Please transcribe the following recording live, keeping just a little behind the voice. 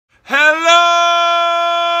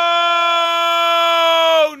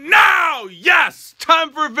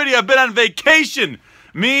time for a video. I've been on vacation.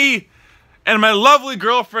 Me and my lovely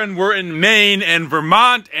girlfriend were in Maine and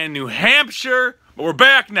Vermont and New Hampshire, but we're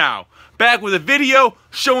back now. Back with a video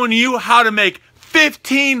showing you how to make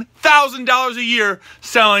 $15,000 a year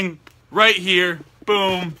selling right here,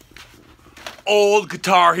 boom, old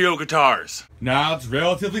Guitar Hero guitars. Now it's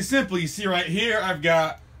relatively simple. You see right here, I've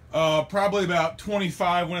got probably about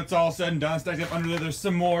 25 when it's all said and done. Stacked up under there. There's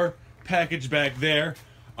some more packaged back there.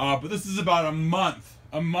 But this is about a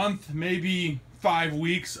month, maybe 5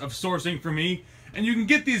 weeks of sourcing for me. And you can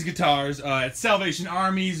get these guitars at Salvation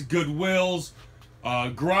Armies, Goodwills,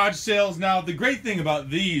 garage sales. Now, the great thing about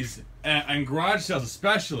these, and garage sales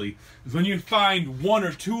especially, is when you find one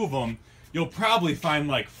or two of them, you'll probably find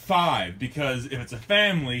like 5, because if it's a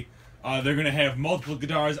family, they're going to have multiple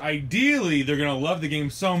guitars. Ideally, they're going to love the game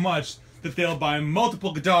so much that they'll buy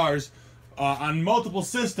multiple guitars on multiple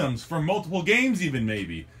systems for multiple games even,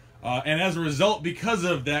 maybe. And as a result, because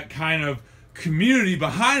of that kind of community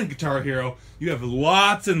behind Guitar Hero, you have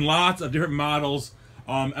lots and lots of different models.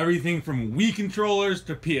 Everything from Wii controllers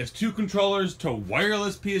to PS2 controllers to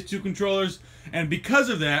wireless PS2 controllers. And because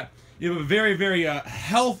of that, you have a very, very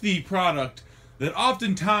healthy product that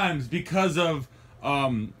oftentimes, because of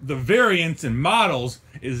the variants and models,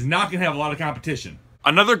 is not going to have a lot of competition.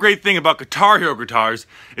 Another great thing about Guitar Hero guitars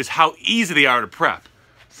is how easy they are to prep.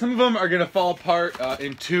 Some of them are going to fall apart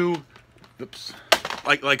in two,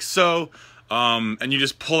 like so, and you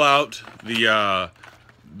just pull out the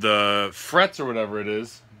frets or whatever it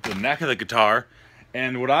is, the neck of the guitar,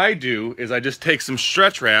 and what I do is I just take some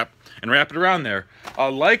stretch wrap and wrap it around there.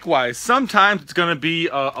 Likewise, sometimes it's going to be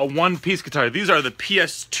a one-piece guitar. These are the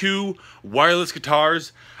PS2 wireless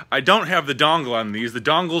guitars. I don't have the dongle on these. The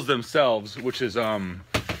dongles themselves, which is,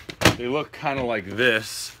 they look kind of like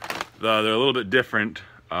this. They're a little bit different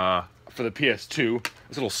for the PS2.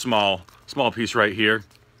 This little small piece right here.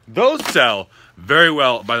 Those sell very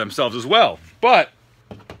well by themselves as well. But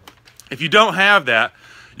if you don't have that,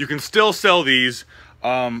 you can still sell these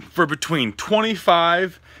for between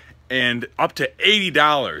 $25 and up to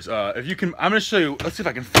 $80. If you can, I'm gonna show you. Let's see if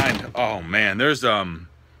I can find. Oh man, there's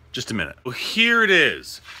just a minute. Well, here it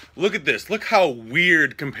is. Look at this. Look how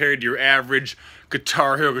weird compared to your average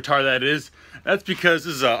Guitar Hero guitar that is. That's because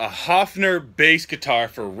this is a Hofner bass guitar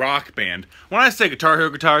for Rock Band. When I say Guitar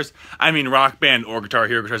Hero guitars, I mean Rock Band or Guitar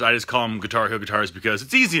Hero guitars. I just call them Guitar Hero guitars because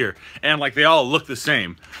it's easier and like they all look the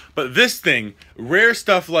same. But this thing, rare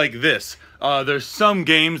stuff like this. There's some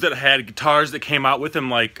games that had guitars that came out with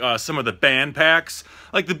them, like some of the band packs.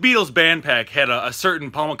 Like the Beatles band pack had a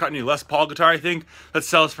certain Paul McCartney Les Paul guitar, I think, that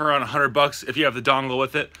sells for around $100 if you have the dongle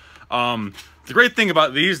with it. The great thing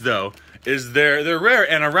about these, though, is they're rare,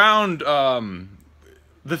 and around another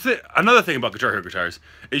thing about Guitar Hero guitars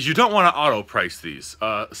is you don't want to auto price these.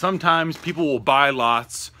 Sometimes people will buy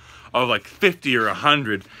lots of like 50 or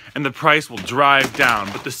 100, and the price will drive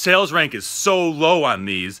down. But the sales rank is so low on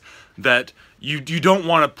these that you don't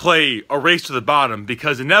want to play a race to the bottom,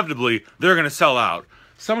 because inevitably they're going to sell out.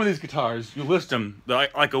 Some of these guitars, you list them,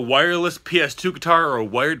 like a wireless PS2 guitar or a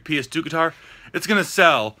wired PS2 guitar, it's going to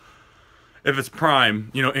sell, if it's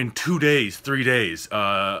prime, you know, in 2 days, 3 days.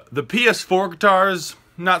 The PS4 guitars,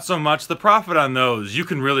 not so much. The profit on those, you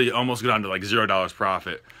can really almost go down to like $0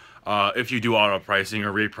 profit if you do auto pricing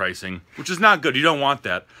or repricing, which is not good. You don't want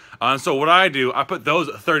that. So what I do, I put those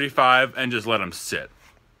at 35 and just let them sit.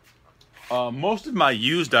 Most of my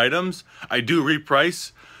used items, I do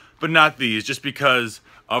reprice, but not these, just because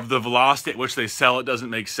of the velocity at which they sell. It doesn't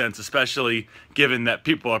make sense, especially given that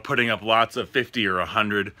people are putting up lots of 50 or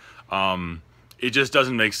 100. It just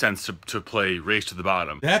doesn't make sense to play race to the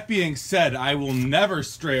bottom. That being said, I will never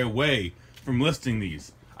stray away from listing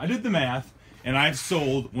these. I did the math, and I've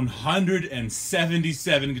sold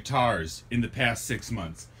 177 guitars in the past 6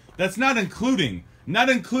 months. That's not including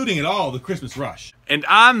at all the Christmas rush. And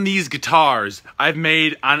on these guitars, I've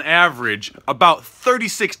made, on average, about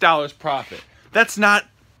 $36 profit. That's not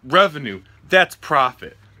revenue, that's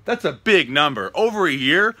profit. That's a big number. Over a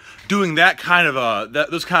year, doing that kind of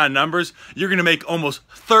those kind of numbers, you're gonna make almost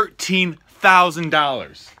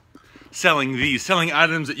 $13,000 selling these, selling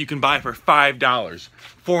items that you can buy for $5, $4.99,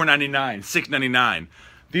 $6.99.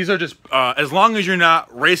 These are just, as long as you're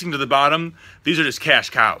not racing to the bottom, these are just cash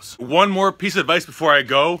cows. One more piece of advice before I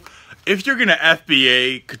go. If you're gonna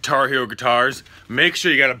FBA Guitar Hero guitars, make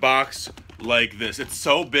sure you got a box like this. It's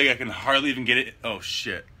so big I can hardly even get it. Oh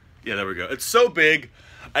shit. Yeah, there we go. It's so big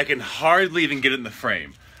I can hardly even get it in the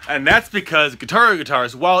frame. And that's because Guitar Hero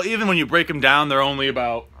guitars, while even when you break them down, they're only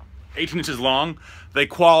about 18 inches long, they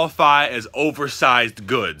qualify as oversized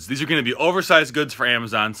goods. These are going to be oversized goods for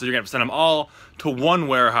Amazon, so you're going to have to send them all to one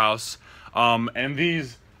warehouse. And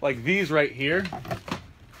these, like these right here,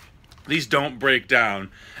 these don't break down,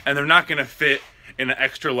 and they're not gonna fit in an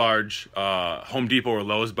extra large Home Depot or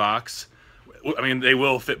Lowe's box. I mean, they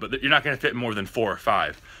will fit, but you're not gonna fit more than 4 or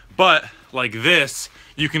 5. But like this,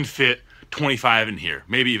 you can fit 25 in here,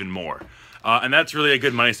 maybe even more. And that's really a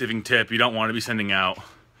good money-saving tip. You don't want to be sending out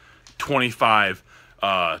 25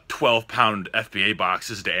 12-pound FBA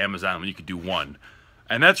boxes to Amazon when you could do one.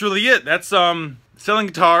 And that's really it. That's selling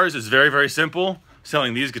guitars is very, very simple.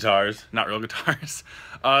 Selling these guitars, not real guitars,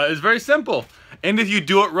 is very simple. And if you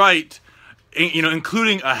do it right, you know,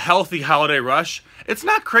 including a healthy holiday rush, it's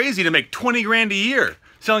not crazy to make 20 grand a year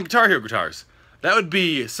selling Guitar Hero guitars. That would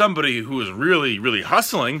be somebody who is really, really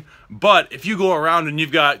hustling. But if you go around and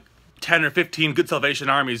you've got 10 or 15 good Salvation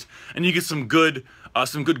Armies, and you get some good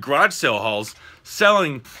garage sale hauls,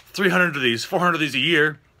 selling 300 of these, 400 of these a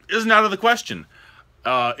year isn't out of the question.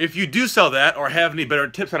 If you do sell that or have any better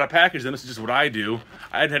tips on a package, then this is just what I do.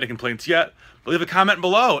 I haven't had any complaints yet. But leave a comment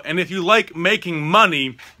below. And if you like making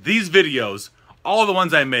money, these videos, all the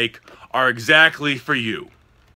ones I make, are exactly for you.